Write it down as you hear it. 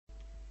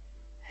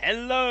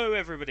Hello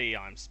everybody,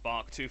 I'm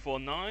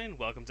Spark249,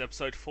 welcome to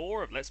episode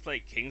 4 of Let's Play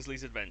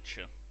Kingsley's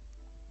Adventure.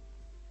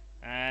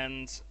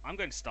 And I'm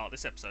going to start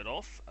this episode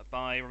off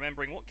by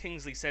remembering what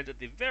Kingsley said at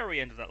the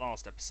very end of that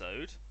last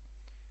episode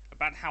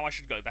about how I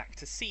should go back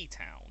to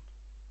Seatown.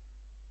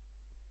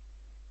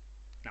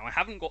 Now I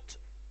haven't got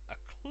a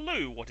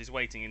clue what is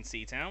waiting in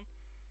Seatown,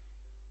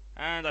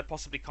 and I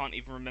possibly can't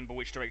even remember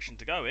which direction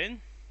to go in.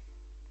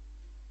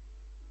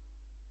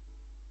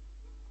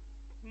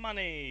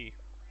 Money!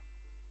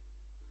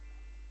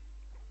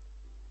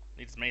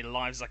 Need as many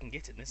lives as I can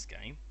get in this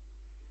game.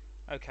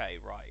 Okay,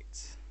 right.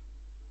 Is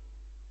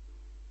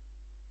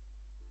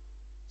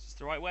this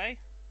the right way?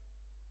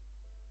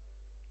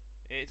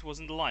 It was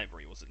in the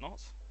library, was it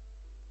not?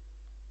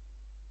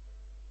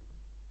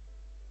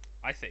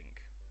 I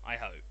think. I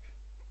hope.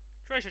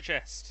 Treasure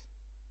chest!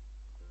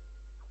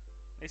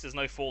 At least there's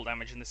no fall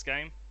damage in this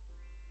game.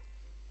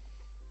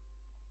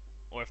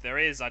 Or if there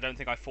is, I don't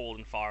think I've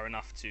fallen far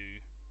enough to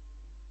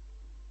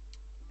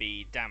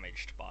be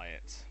damaged by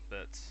it,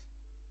 but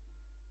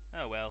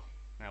oh well.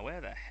 Now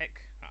where the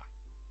heck? Ah.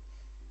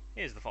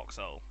 Here's the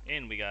foxhole.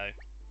 In we go.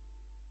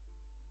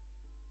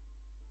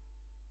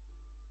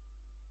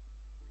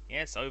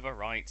 Yes, over,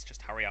 right.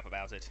 Just hurry up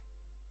about it.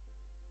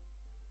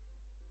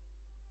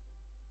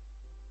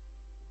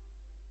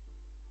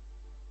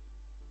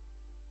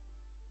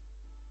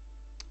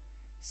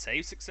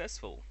 Save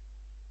successful.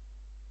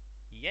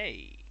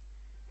 Yay.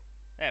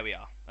 There we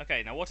are.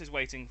 Okay, now what is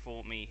waiting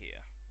for me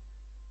here?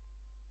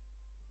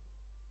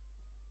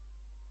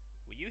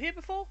 Were you here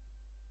before?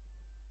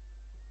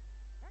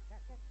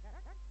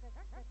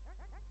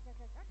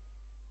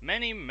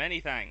 Many, many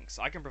thanks.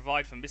 I can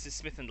provide for Mrs.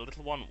 Smith and the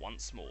little one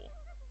once more.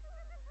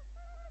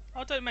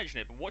 Oh, don't mention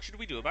it, but what should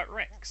we do about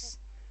Rex?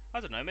 I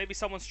don't know, maybe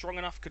someone strong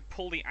enough could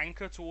pull the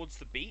anchor towards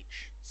the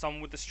beach?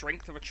 Someone with the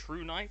strength of a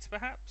true knight,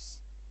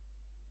 perhaps?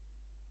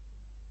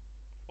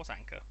 What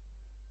anchor?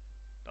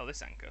 Oh,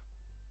 this anchor.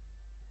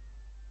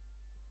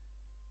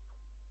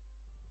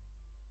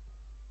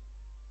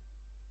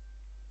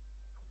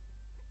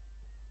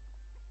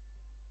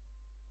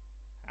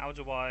 How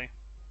do I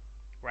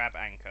grab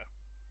anchor?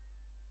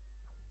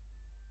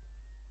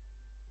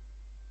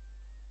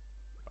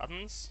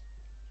 Buttons?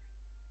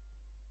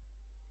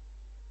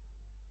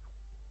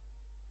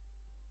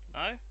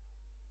 No?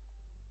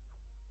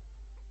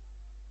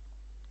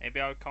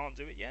 Maybe I can't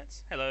do it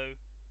yet? Hello.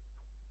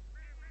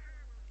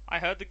 I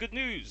heard the good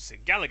news.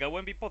 Gallagher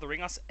won't be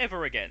bothering us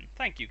ever again.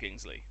 Thank you,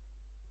 Kingsley.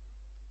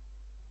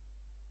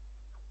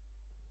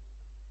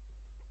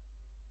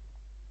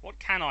 What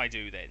can I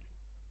do then?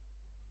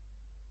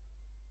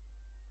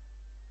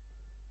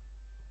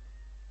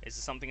 Is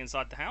there something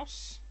inside the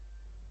house?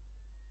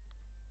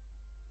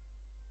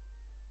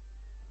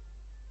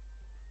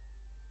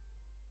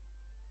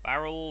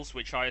 Barrels,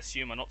 which I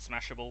assume are not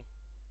smashable.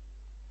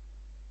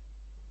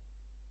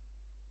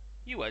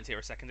 You weren't here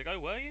a second ago,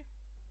 were you?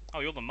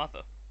 Oh, you're the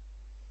mother.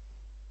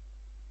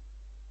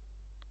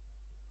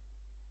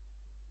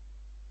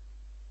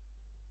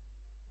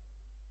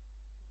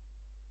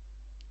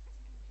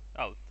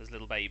 Oh, there's a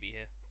little baby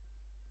here.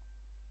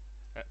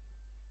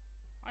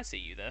 I see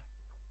you there.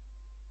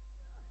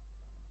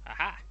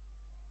 Aha!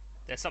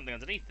 There's something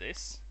underneath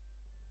this.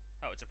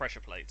 Oh, it's a pressure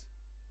plate.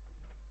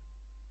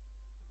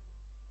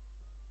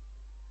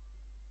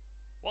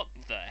 What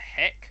the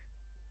heck?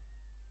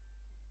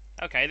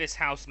 Okay, this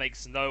house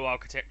makes no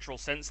architectural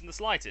sense in the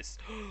slightest.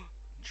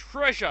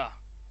 Treasure!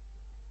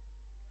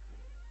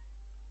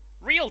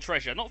 Real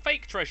treasure, not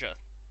fake treasure.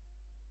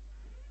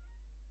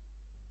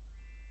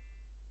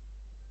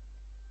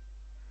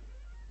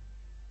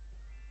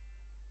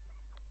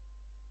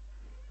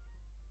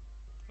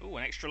 Ooh,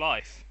 an extra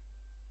life.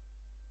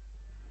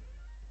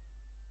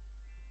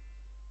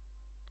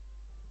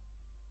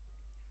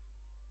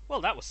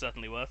 Well, that was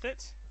certainly worth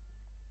it.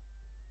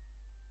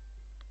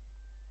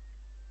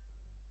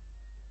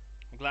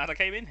 I'm glad I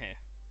came in here.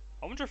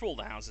 I wonder if all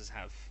the houses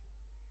have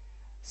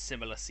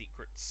similar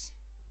secrets.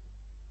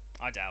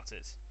 I doubt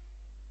it.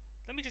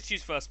 Let me just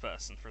use first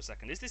person for a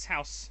second. Is this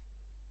house...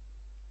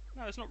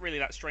 No, it's not really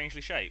that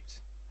strangely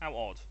shaped. How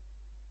odd.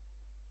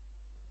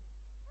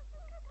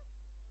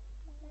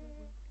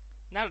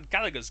 Now that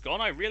Gallagher's gone,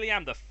 I really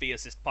am the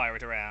fiercest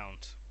pirate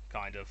around.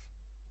 Kind of.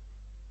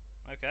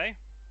 Okay.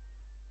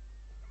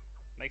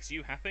 Makes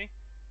you happy?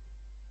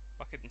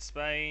 Bucket and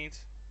spade.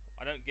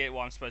 I don't get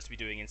what I'm supposed to be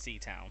doing in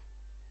Seatown.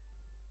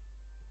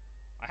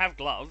 I have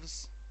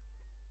gloves.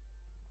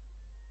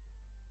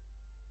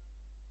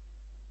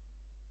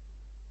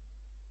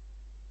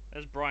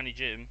 There's Briny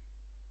Jim.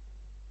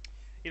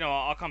 You know,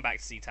 I'll come back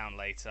to Seatown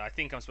later. I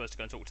think I'm supposed to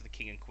go and talk to the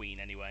King and Queen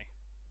anyway.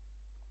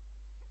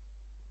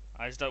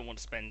 I just don't want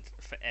to spend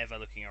forever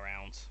looking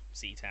around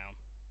Seatown.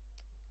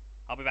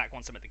 I'll be back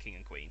once I'm at the King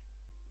and Queen.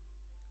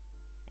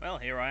 Well,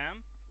 here I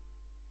am.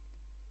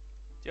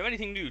 Do you have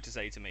anything new to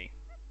say to me?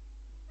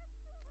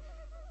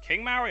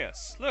 King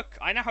Marius, look,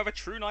 I now have a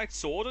true knight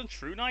sword and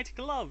true knight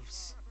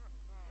gloves.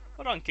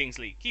 Well done,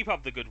 Kingsley. Keep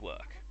up the good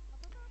work.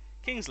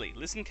 Kingsley,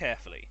 listen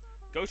carefully.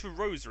 Go to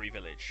Rosary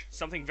Village.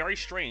 Something very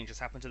strange has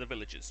happened to the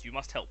villagers. You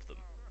must help them.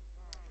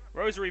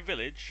 Rosary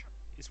Village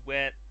is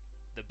where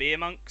the beer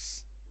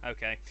monks,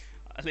 okay,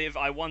 live.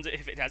 I wonder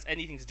if it has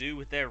anything to do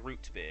with their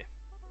root beer.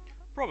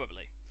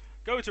 Probably.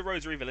 Go to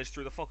Rosary Village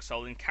through the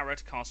foxhole in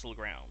Carrot Castle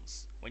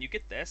grounds. When you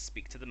get there,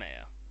 speak to the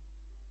mayor.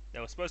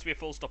 There was supposed to be a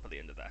full stop at the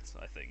end of that,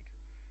 I think.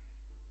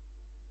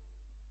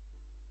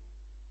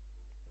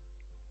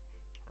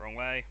 Wrong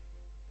way.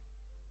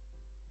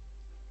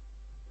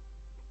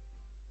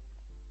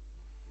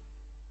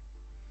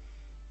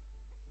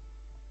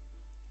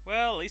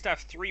 Well, at least I have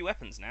 3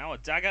 weapons now. A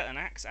dagger, an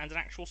axe, and an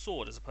actual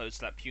sword, as opposed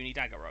to that puny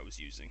dagger I was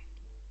using.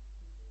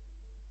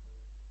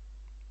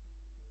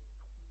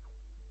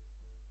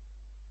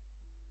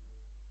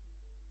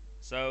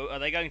 So, are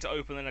they going to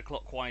open in a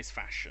clockwise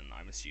fashion,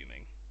 I'm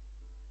assuming?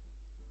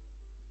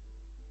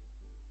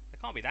 There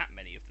can't be that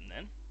many of them,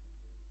 then.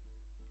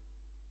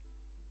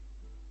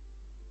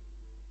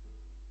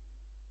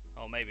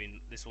 Oh, maybe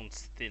this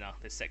one's thinner.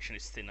 This section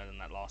is thinner than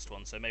that last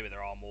one, so maybe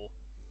there are more.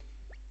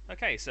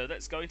 Okay, so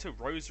let's go into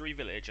Rosary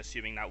Village,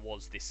 assuming that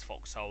was this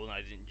foxhole and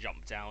I didn't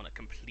jump down a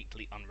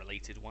completely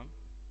unrelated one.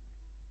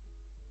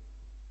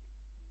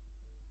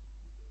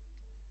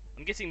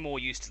 I'm getting more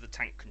used to the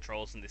tank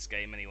controls in this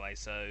game anyway,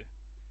 so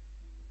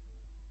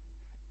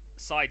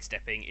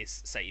sidestepping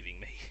is saving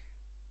me.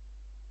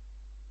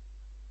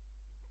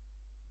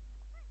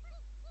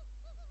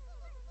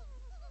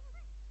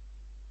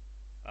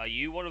 Are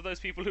you one of those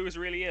people who is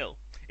really ill?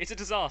 It's a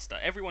disaster.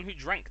 Everyone who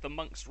drank the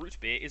monk's root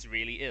beer is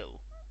really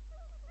ill.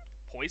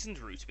 Poisoned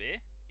root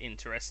beer?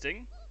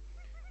 Interesting.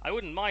 I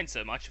wouldn't mind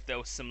so much if there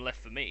was some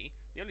left for me.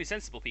 The only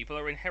sensible people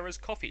are in Hera's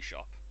coffee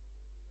shop.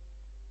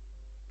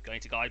 Going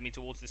to guide me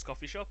towards this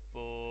coffee shop,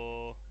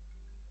 or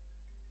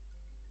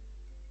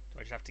do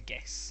I just have to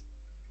guess?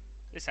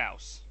 This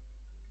house.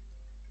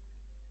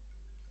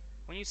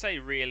 When you say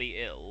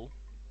really ill...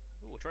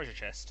 Ooh, a treasure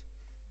chest.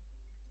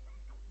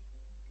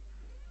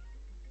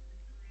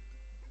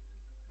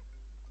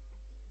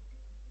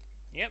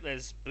 Yep,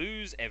 there's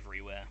booze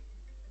everywhere.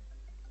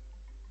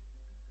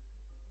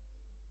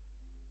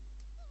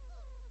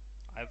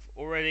 I've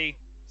already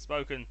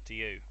spoken to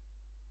you.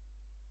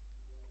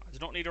 I do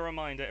not need a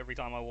reminder every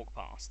time I walk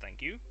past,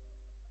 thank you.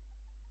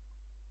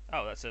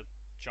 Oh, that's a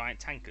giant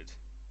tankard.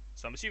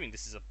 So I'm assuming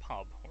this is a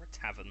pub or a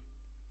tavern.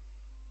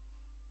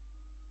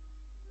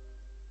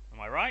 Am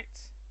I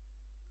right?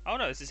 Oh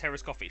no, this is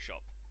Hera's coffee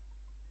shop.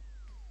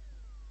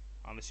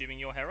 I'm assuming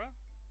you're Hera?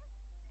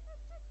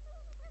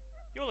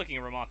 You're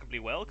looking remarkably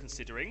well,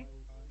 considering.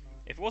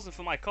 If it wasn't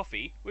for my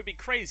coffee, we'd be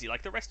crazy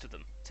like the rest of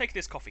them. Take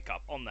this coffee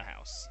cup on the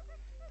house.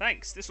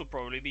 Thanks, this will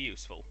probably be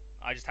useful.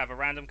 I just have a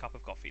random cup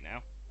of coffee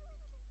now.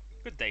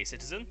 Good day,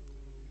 citizen.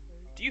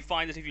 Do you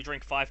find that if you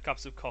drink 5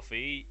 cups of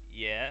coffee,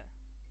 yeah,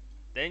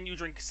 then you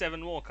drink 7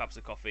 more cups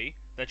of coffee,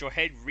 that your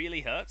head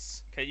really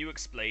hurts? Can you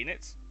explain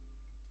it?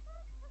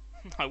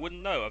 I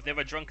wouldn't know, I've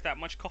never drunk that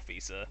much coffee,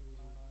 sir.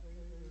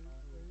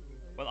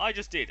 Well, I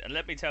just did, and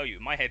let me tell you,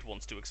 my head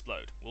wants to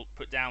explode. We'll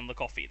put down the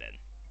coffee then.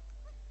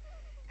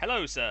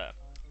 Hello, sir.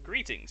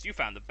 Greetings, you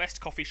found the best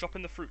coffee shop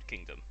in the Fruit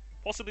Kingdom.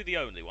 Possibly the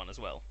only one as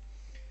well.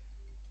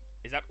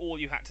 Is that all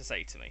you had to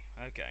say to me?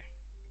 Okay.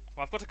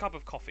 Well, I've got a cup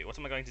of coffee. What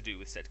am I going to do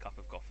with said cup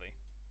of coffee?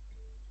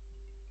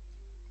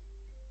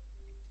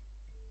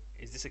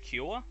 Is this a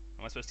cure?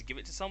 Am I supposed to give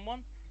it to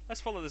someone?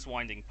 Let's follow this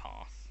winding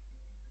path.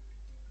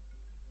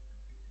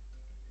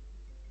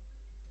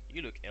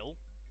 You look ill.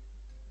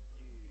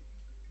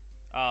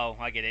 Oh,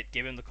 I get it.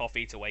 Give him the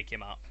coffee to wake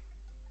him up.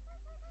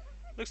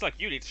 Looks like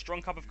you need a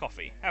strong cup of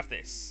coffee. Have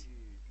this.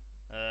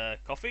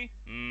 Coffee?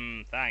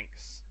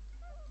 Thanks.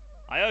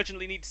 I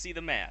urgently need to see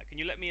the mayor. Can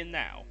you let me in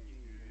now?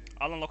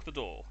 I'll unlock the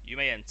door. You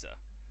may enter.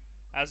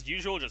 As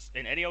usual, just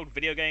in any old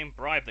video game,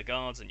 bribe the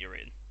guards and you're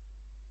in.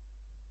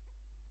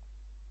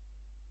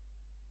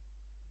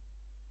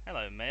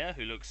 Hello, Mayor,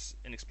 who looks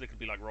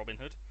inexplicably like Robin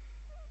Hood.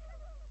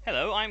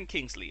 Hello, I'm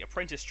Kingsley,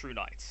 apprentice true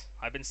knight.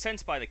 I've been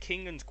sent by the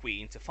king and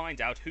queen to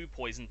find out who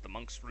poisoned the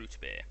monk's root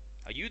beer.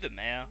 Are you the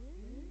mayor?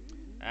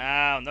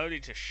 Ah, no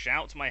need to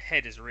shout. My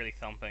head is really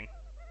thumping.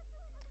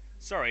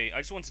 Sorry, I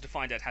just wanted to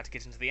find out how to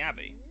get into the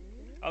abbey.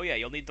 Oh yeah,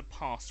 you'll need the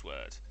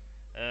password.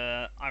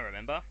 I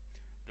remember.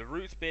 The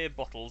root beer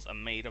bottles are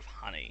made of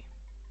honey.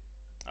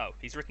 Oh,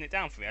 he's written it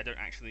down for me. I don't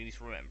actually need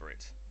to remember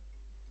it.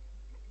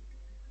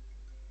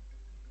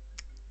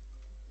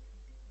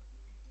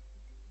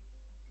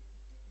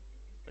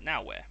 But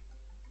now where?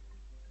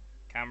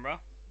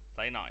 Camera,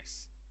 play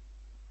nice.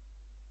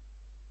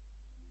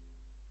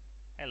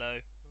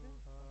 Hello.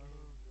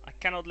 I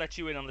cannot let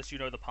you in unless you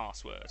know the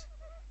password.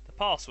 The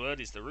password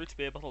is the root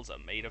beer bottles are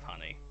made of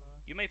honey.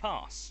 You may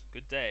pass.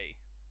 Good day.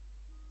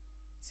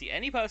 See,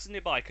 any person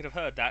nearby could have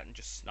heard that and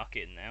just snuck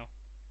in now.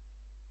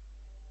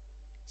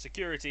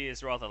 Security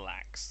is rather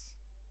lax.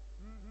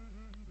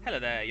 Hello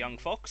there, young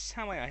fox.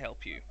 How may I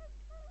help you?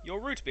 Your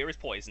root beer is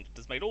poisoned and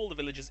has made all the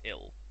villagers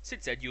ill.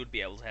 Sid said you would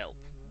be able to help.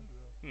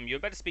 You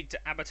had better speak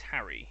to Abbot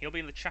Harry. He'll be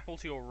in the chapel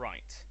to your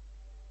right.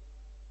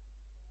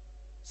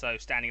 So,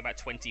 standing about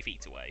 20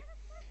 feet away.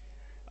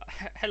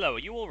 Hello, are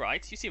you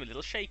alright? You seem a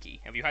little shaky.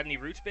 Have you had any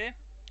root beer?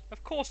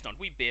 Of course not.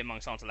 We beer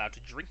monks aren't allowed to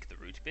drink the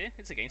root beer.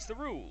 It's against the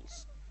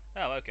rules.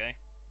 Oh, okay.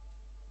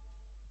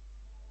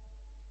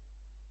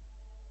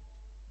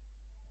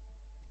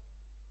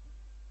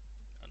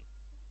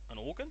 An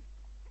organ?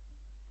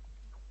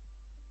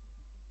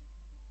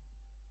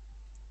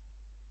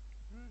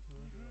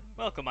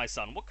 Welcome, my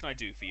son. What can I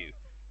do for you?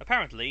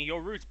 Apparently,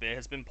 your root beer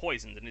has been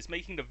poisoned and is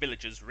making the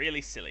villagers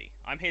really silly.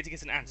 I'm here to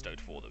get an antidote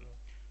for them.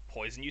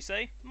 Poison, you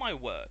say? My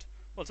word.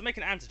 Well, to make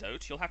an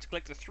antidote, you'll have to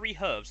collect the 3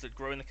 herbs that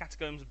grow in the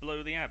catacombs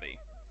below the abbey.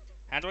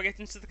 How do I get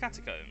into the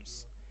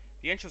catacombs?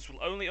 The entrance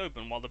will only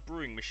open while the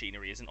brewing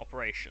machinery is in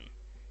operation.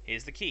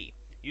 Here's the key.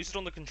 Use it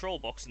on the control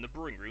box in the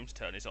brewing room to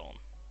turn it on.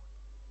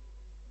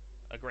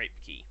 A grape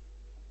key.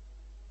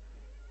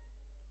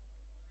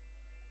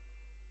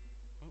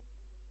 Oh,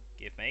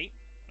 give me.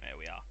 There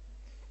we are.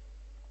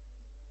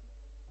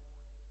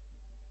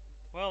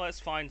 Well, let's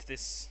find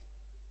this.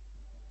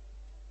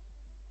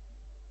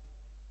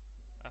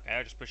 Okay,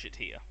 I'll just push it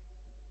here.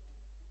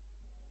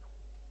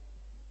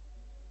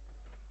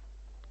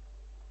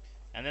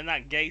 And then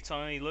that gate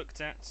I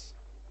looked at.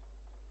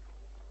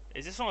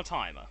 Is this on a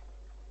timer?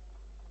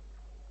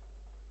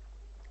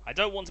 I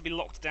don't want to be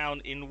locked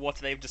down in what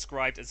they've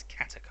described as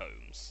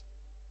catacombs.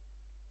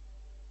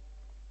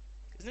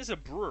 Isn't this a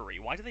brewery?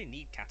 Why do they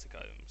need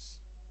catacombs?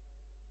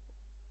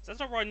 Is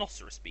that a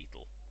rhinoceros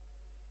beetle?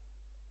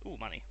 Ooh,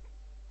 money.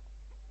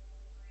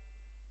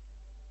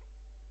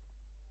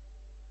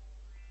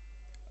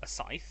 A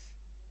scythe?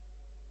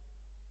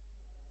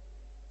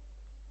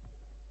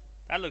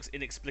 That looks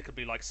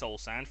inexplicably like soul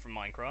sand from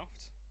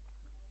Minecraft.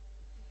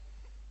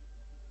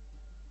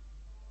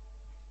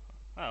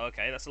 Oh,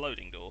 okay, that's a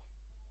loading door.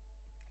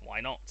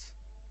 Why not?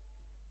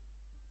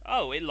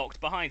 Oh, it locked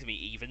behind me,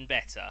 even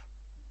better.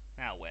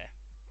 Now where?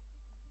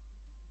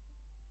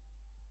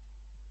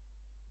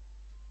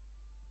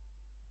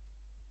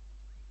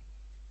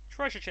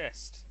 Treasure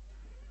chest.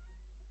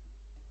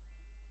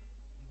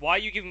 Why are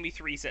you giving me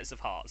 3 sets of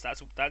hearts?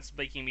 That's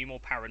making me more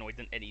paranoid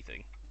than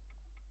anything.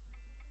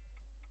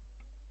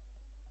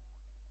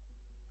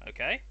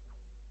 Okay.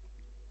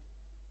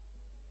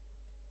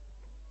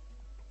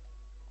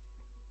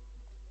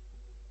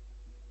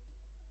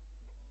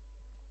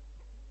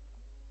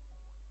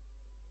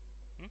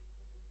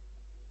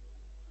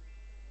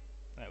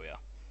 There we are.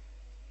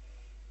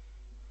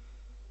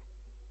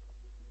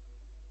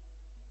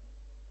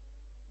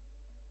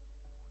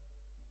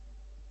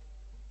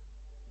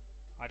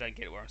 I don't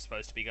get where I'm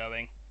supposed to be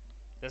going.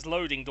 There's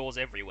loading doors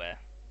everywhere.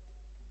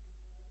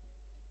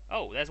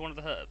 Oh, there's one of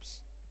the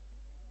herbs.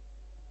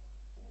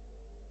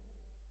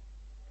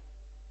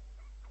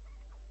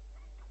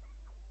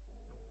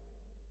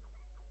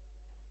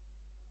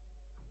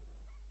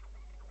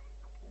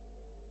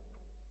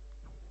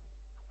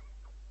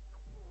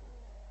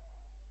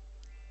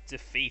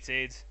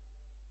 Defeated.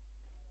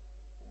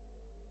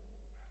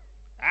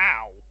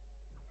 Ow!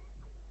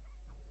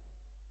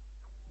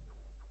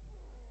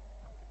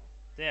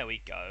 There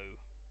we go.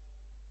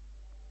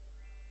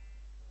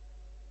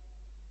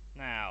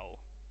 Now.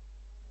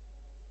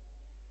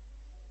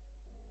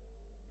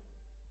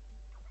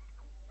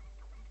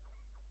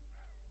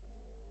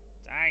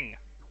 Dang.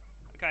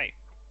 Okay.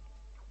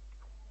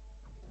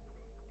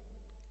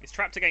 It's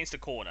trapped against a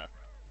corner.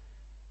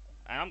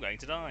 And I'm going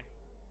to die.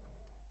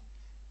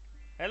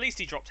 At least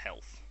he dropped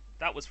health.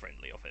 That was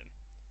friendly of him.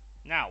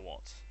 Now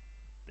what?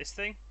 This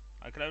thing?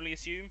 I can only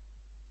assume?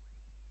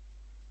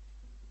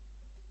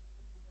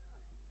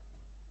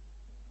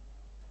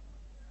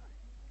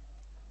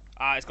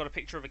 Ah, it's got a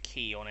picture of a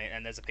key on it,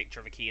 and there's a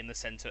picture of a key in the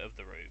centre of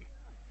the room.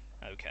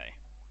 Okay.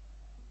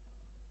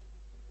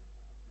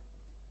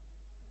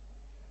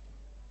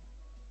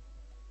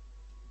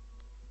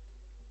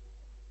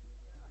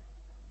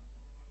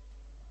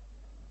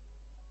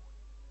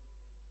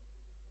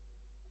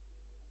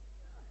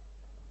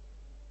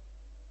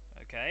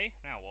 Okay,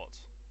 now what?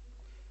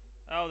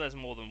 Oh, there's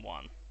more than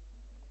one.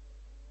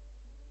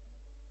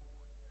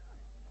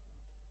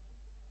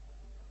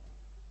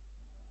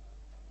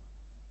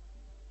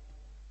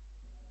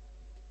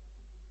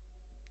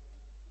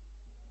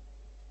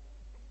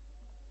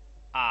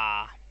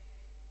 Ah.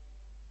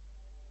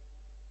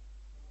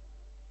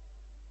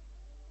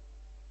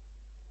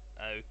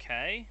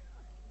 Okay.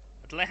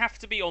 Do they have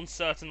to be on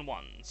certain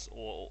ones,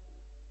 or...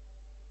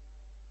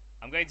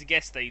 I'm going to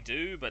guess they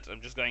do, but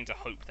I'm just going to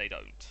hope they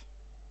don't.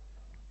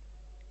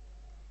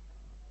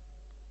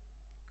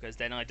 Because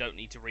then I don't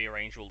need to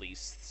rearrange all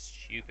these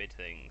stupid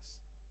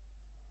things.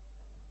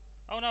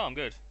 Oh no, I'm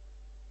good.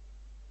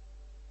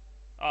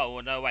 Oh,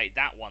 well, no, wait,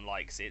 that one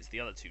likes it, the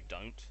other 2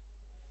 don't.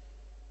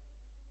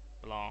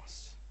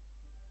 Blast.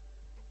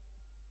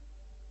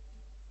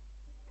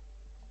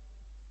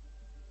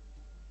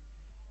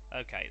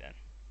 Okay, then.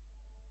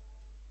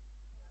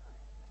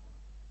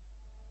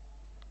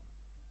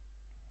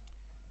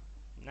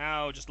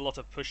 Now, just a lot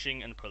of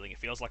pushing and pulling. It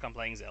feels like I'm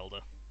playing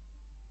Zelda.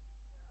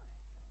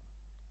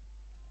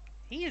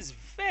 He is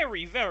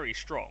very, very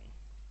strong.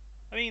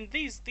 I mean,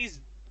 these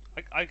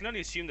I can only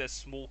assume they're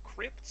small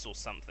crypts or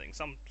something,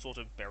 some sort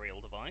of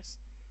burial device.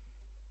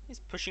 He's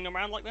pushing them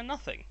around like they're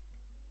nothing.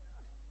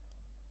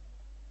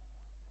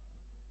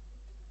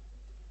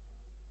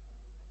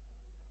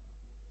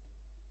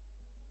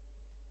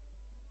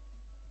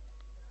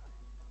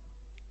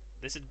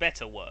 This had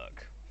better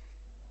work.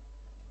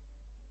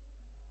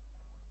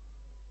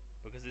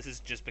 Because this has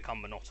just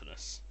become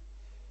monotonous.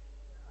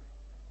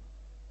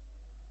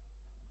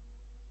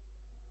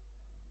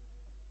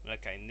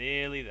 Okay,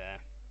 nearly there.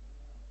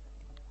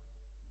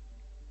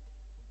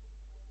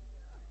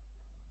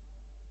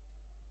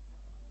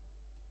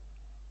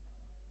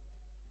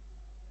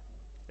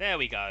 There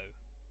we go.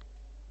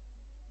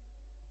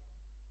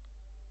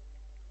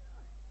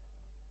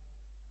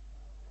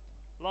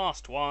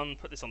 Last one,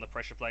 put this on the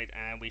pressure plate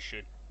and we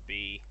should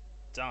be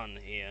done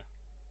here.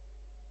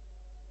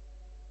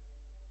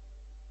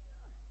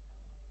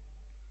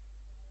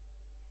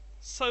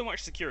 So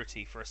much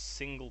security for a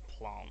single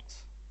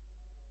plant.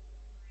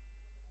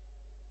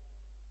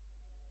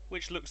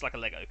 Which looks like a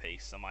Lego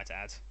piece, I might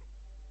add.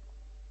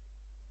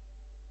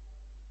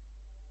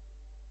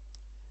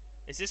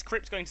 Is this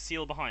crypt going to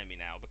seal behind me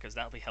now? Because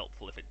that'll be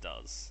helpful if it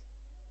does.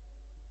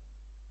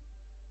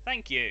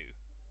 Thank you.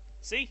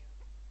 See?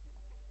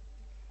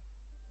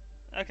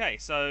 Okay,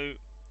 so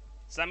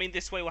does that mean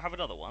this way we'll have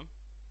another one?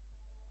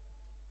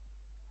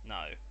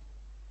 No.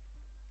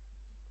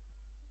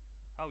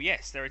 Oh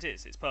yes, there it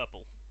is. It's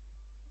purple.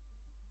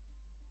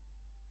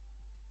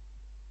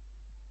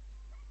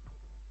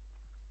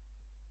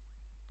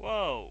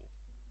 Whoa.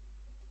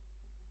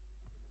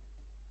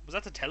 Was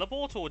that a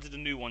teleport or did a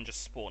new one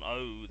just spawn?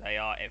 Oh, they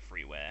are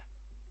everywhere.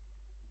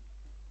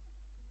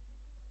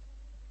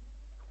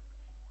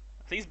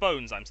 These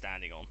bones I'm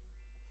standing on.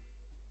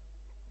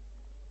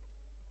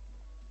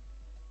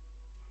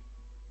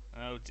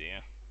 Oh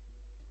dear.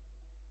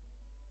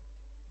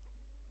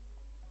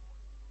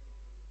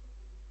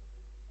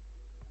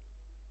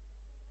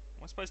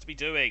 What am I supposed to be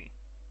doing?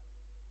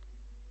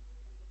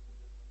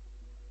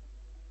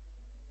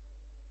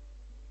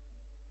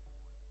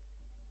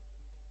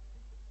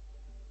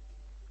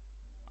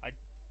 I'm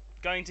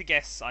going to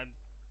guess I'm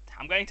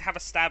going to have a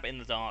stab in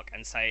the dark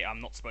and say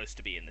I'm not supposed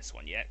to be in this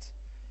one yet.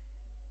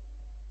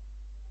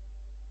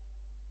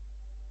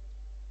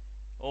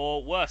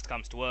 Or worst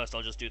comes to worst,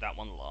 I'll just do that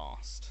one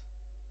last.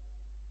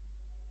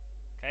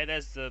 Okay,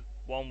 there's the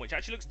one which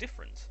actually looks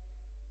different.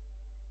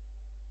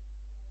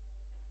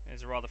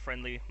 There's a rather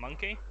friendly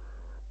monkey.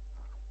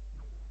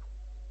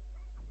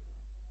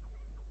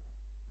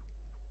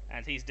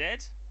 And he's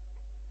dead.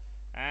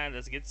 And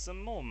let's get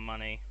some more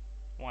money.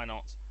 Why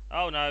not?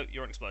 Oh no,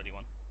 you're an exploding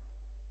one.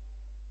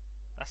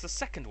 That's the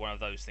second one of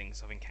those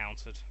things I've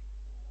encountered.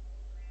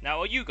 Now,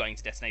 are you going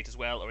to detonate as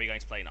well, or are you going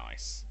to play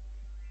nice?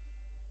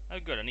 Oh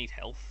good, I need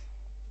health.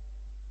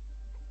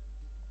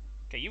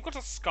 Okay, you've got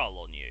a skull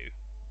on you.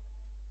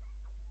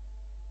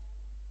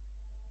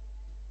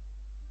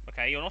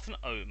 Okay, you're not an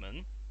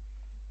omen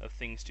of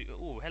things to...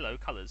 Oh, hello,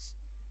 colours.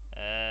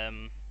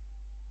 Okay,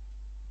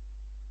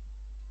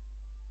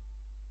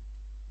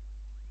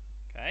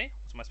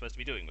 what am I supposed to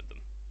be doing with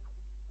them?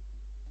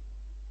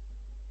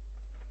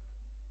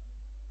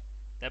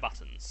 They're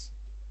buttons.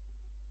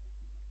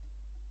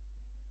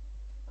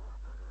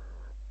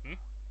 Hmm?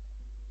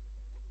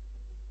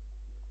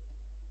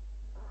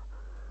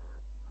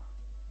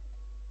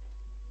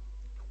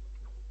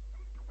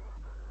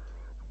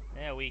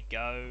 There we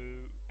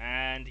go.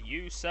 And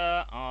you,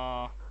 sir,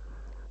 are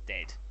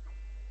dead.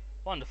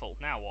 Wonderful.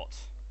 Now what?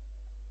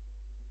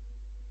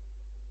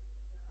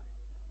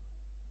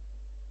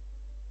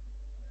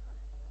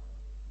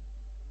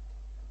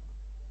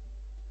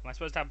 Am I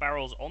supposed to have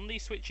barrels on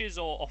these switches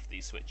or off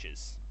these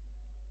switches?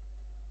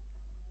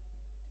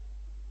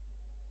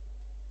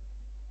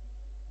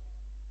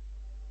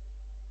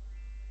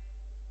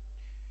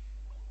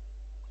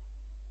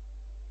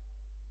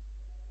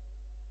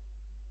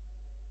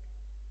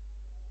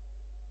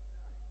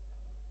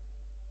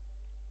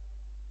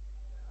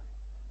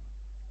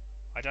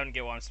 I don't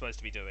get what I'm supposed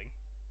to be doing.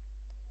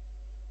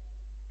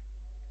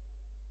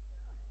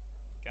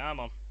 Come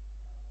on.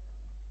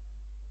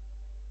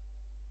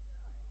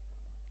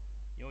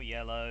 You're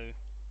yellow.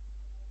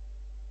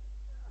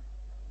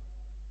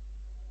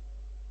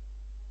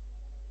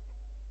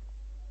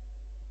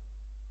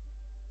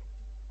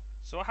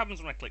 So what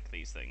happens when I click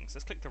these things?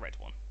 Let's click the red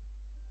one.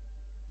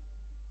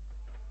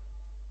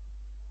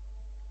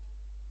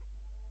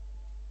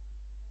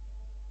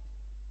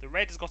 The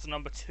red has got a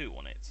number 2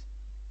 on it.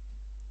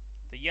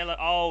 The yellow...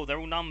 Oh, they're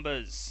all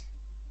numbers.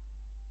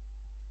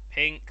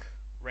 Pink,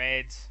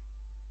 red,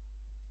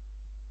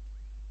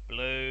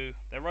 blue.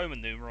 They're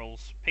Roman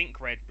numerals. Pink,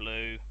 red,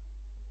 blue,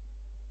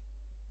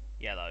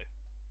 yellow.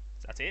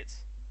 Is that it?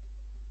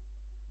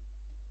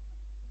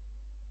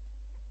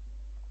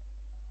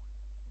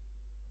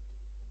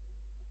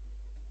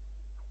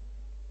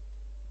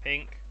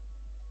 Pink,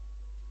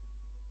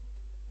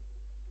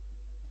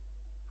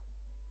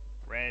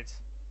 red,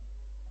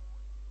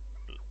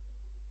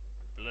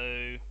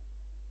 blue,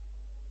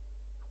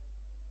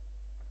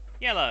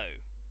 yellow.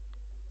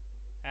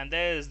 And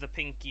there's the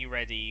pinky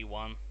ready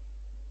one.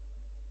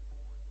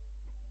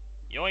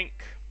 Yoink.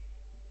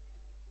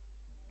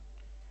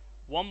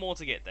 One more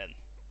to get then.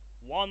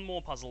 One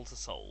more puzzle to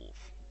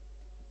solve.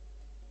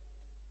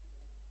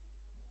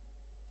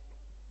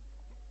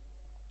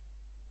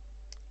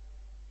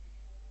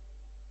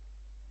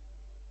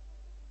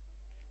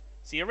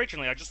 See,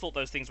 originally I just thought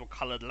those things were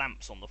coloured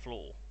lamps on the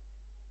floor.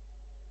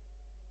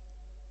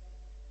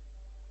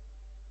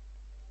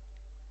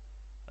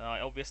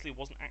 I obviously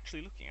wasn't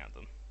actually looking at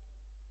them.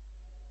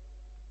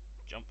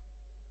 Jump.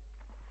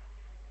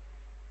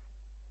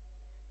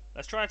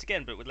 Let's try it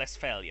again, but with less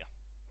failure.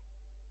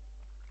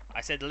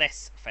 I said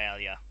less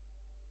failure.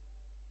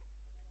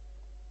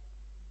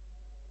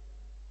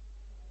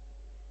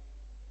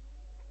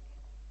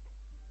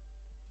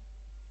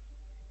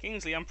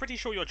 Kingsley, I'm pretty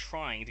sure you're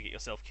trying to get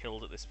yourself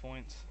killed at this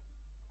point.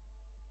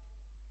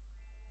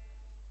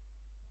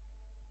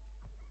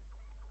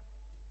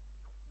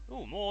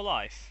 Ooh, more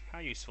life. How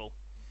useful.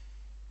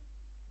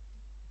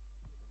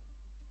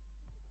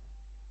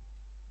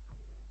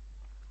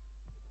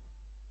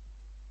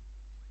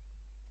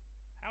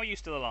 How are you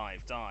still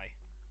alive? Die.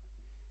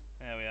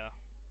 There we are.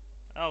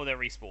 Oh, they're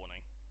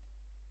respawning.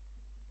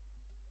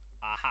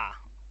 Aha.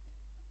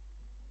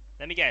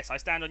 Let me guess. I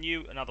stand on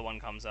you, another one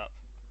comes up.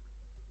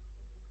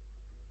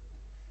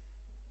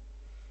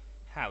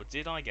 How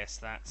did I guess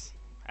that?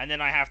 And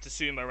then I have to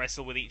sumo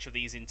wrestle with each of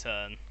these in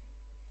turn.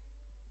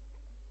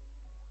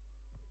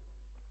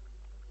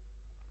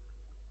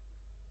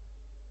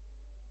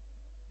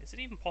 Is it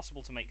even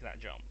possible to make that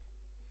jump?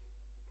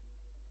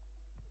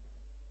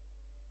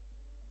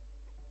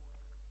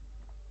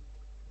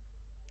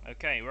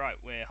 Okay, right,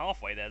 we're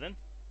halfway there then.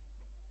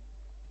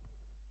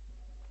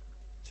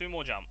 2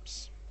 more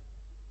jumps.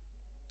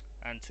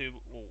 And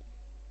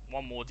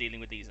one more dealing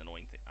with these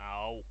annoying things.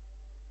 Ow.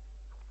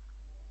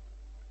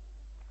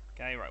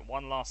 Okay, right,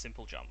 one last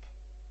simple jump.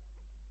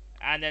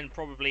 And then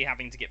probably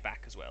having to get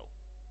back as well.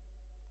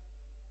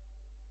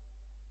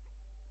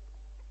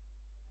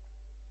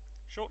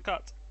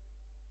 Shortcut.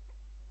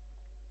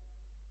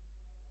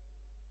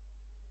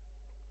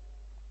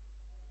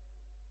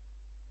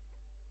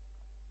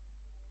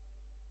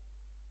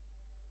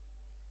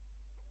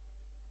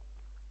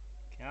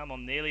 Come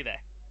on, nearly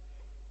there.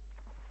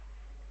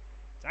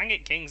 Dang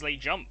it, Kingsley,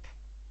 jump.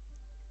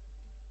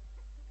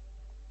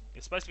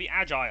 You're supposed to be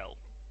agile.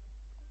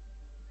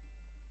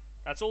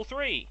 That's all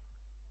 3.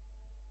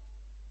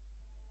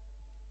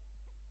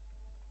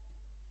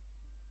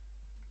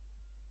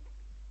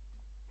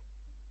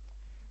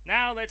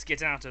 Now let's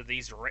get out of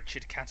these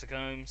wretched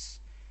catacombs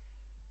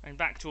and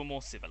back to a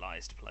more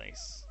civilized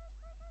place.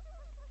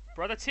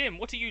 Brother Tim,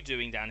 what are you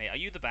doing down here? Are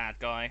you the bad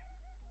guy?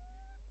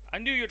 I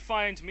knew you'd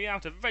find me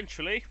out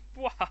eventually.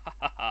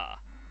 Wahahaha.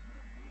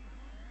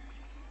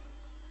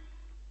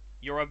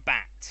 You're a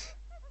bat.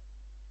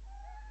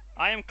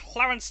 I am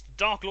Clarence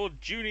Darklord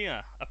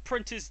Jr.,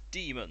 apprentice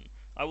demon.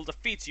 I will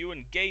defeat you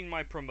and gain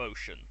my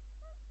promotion.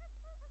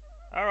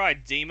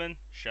 Alright, demon,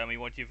 show me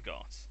what you've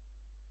got.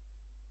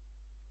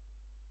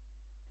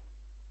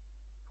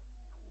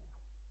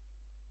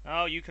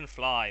 Oh, you can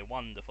fly.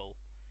 Wonderful.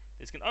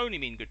 This can only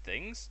mean good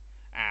things.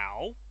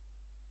 Ow.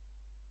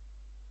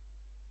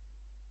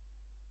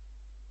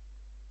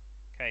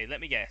 Okay,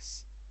 let me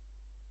guess.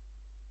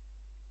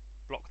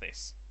 Block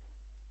this.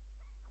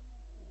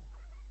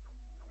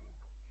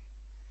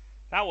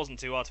 That wasn't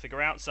too hard to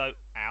figure out, so...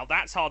 Ow,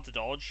 that's hard to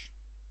dodge.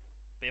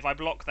 But if I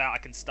block that,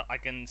 I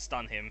can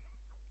stun him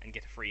and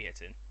get a free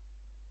hit in.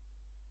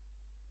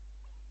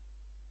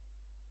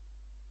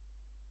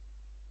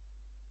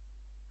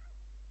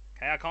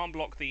 Okay, I can't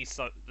block the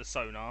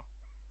sonar.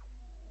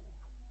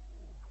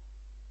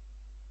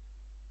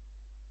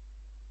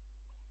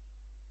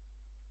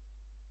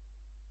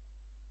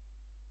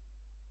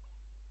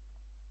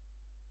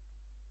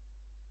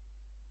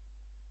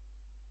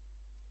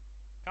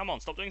 Come on,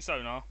 stop doing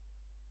sonar.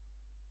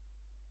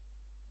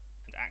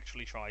 And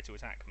actually try to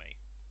attack me.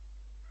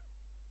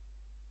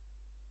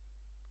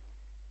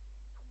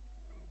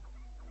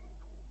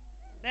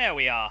 There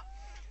we are.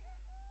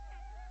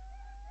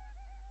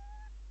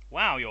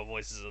 Wow, your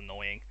voice is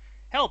annoying.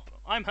 Help!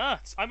 I'm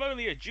hurt! I'm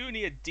only a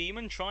junior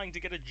demon trying to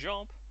get a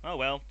job. Oh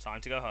well, time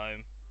to go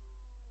home.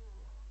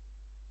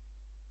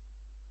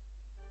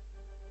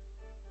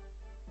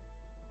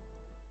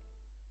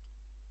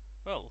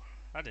 Well,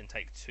 that didn't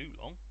take too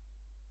long.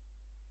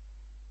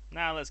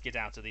 Now let's get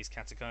out of these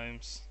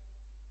catacombs.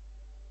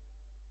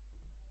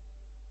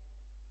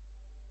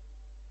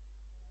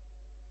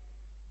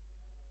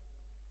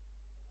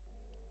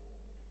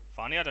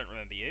 Funny, I don't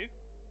remember you.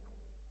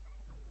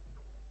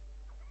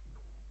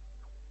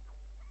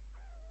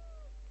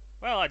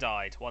 Well, I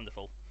died.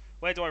 Wonderful.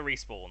 Where do I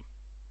respawn?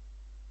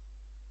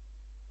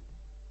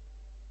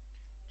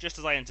 Just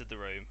as I entered the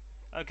room.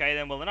 Okay,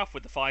 then, well, enough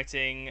with the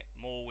fighting,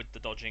 more with the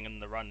dodging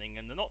and the running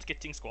and the not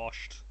getting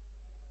squashed.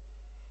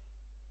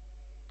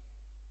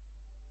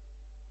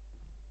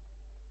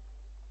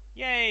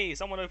 Yay!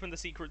 Someone opened the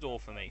secret door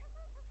for me.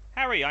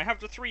 Harry, I have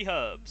the 3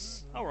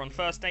 herbs. Oh, we're on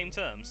first name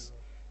terms.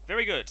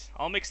 Very good.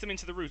 I'll mix them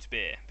into the root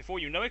beer. Before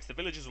you know it, the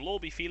villagers will all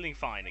be feeling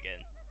fine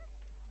again.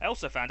 I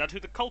also found out who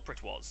the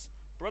culprit was.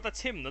 Brother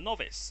Tim, the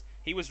novice.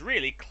 He was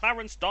really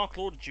Clarence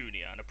Darklord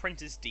Jr., an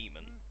apprentice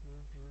demon.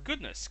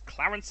 Goodness,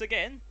 Clarence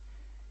again?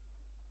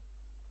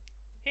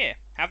 Here,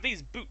 have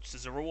these boots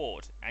as a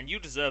reward, and you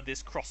deserve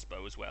this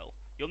crossbow as well.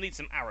 You'll need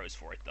some arrows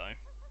for it, though.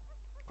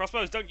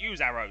 Crossbows don't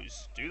use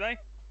arrows, do they?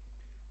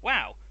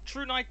 Wow,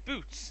 True Knight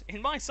boots,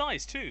 in my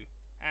size too.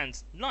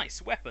 And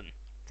nice weapon.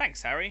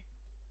 Thanks, Harry.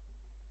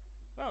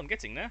 Well, I'm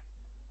getting there.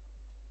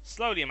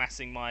 Slowly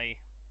amassing my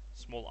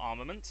small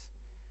armament.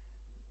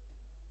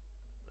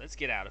 Let's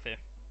get out of here.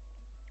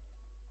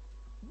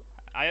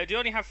 I do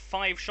only have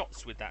 5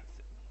 shots with that.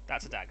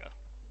 That's a dagger.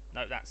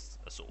 No, that's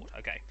a sword.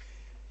 Okay.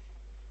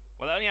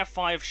 Well, I only have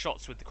 5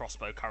 shots with the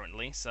crossbow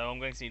currently, so I'm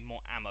going to need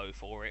more ammo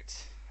for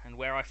it. And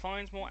where I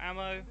find more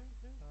ammo...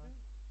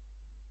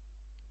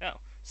 Oh,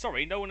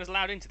 sorry, no one is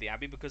allowed into the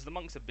abbey because the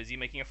monks are busy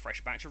making a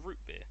fresh batch of root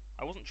beer.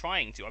 I wasn't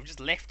trying to, I've just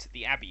left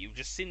the abbey. You've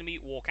just seen me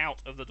walk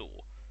out of the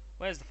door.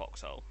 Where's the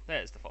foxhole?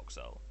 There's the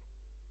foxhole.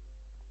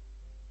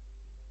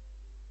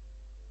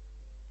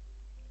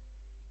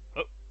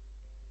 Oh.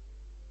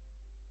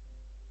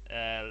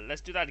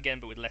 Let's do that again,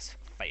 but with less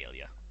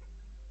failure.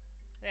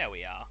 There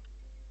we are.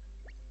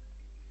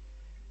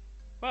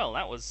 Well,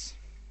 that was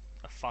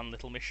a fun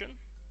little mission.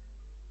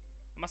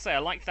 I must say, I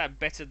liked that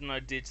better than I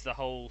did the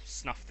whole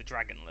Snuff the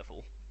Dragon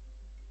level.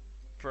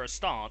 For a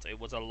start, it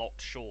was a lot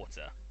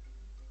shorter.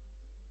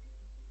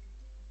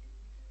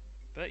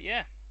 But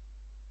yeah,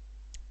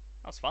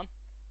 that was fun.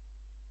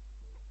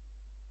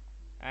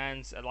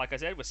 And like I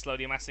said, we're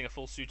slowly amassing a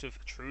full suit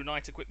of True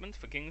Knight equipment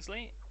for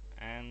Kingsley.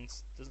 And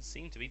doesn't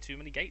seem to be too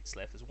many gates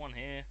left. There's one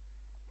here.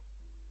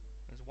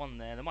 There's one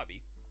there. There might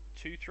be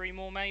 2, 3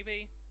 more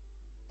maybe.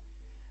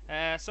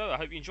 So I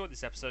hope you enjoyed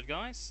this episode,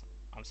 guys.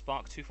 I'm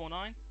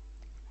Spark249.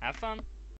 Have fun.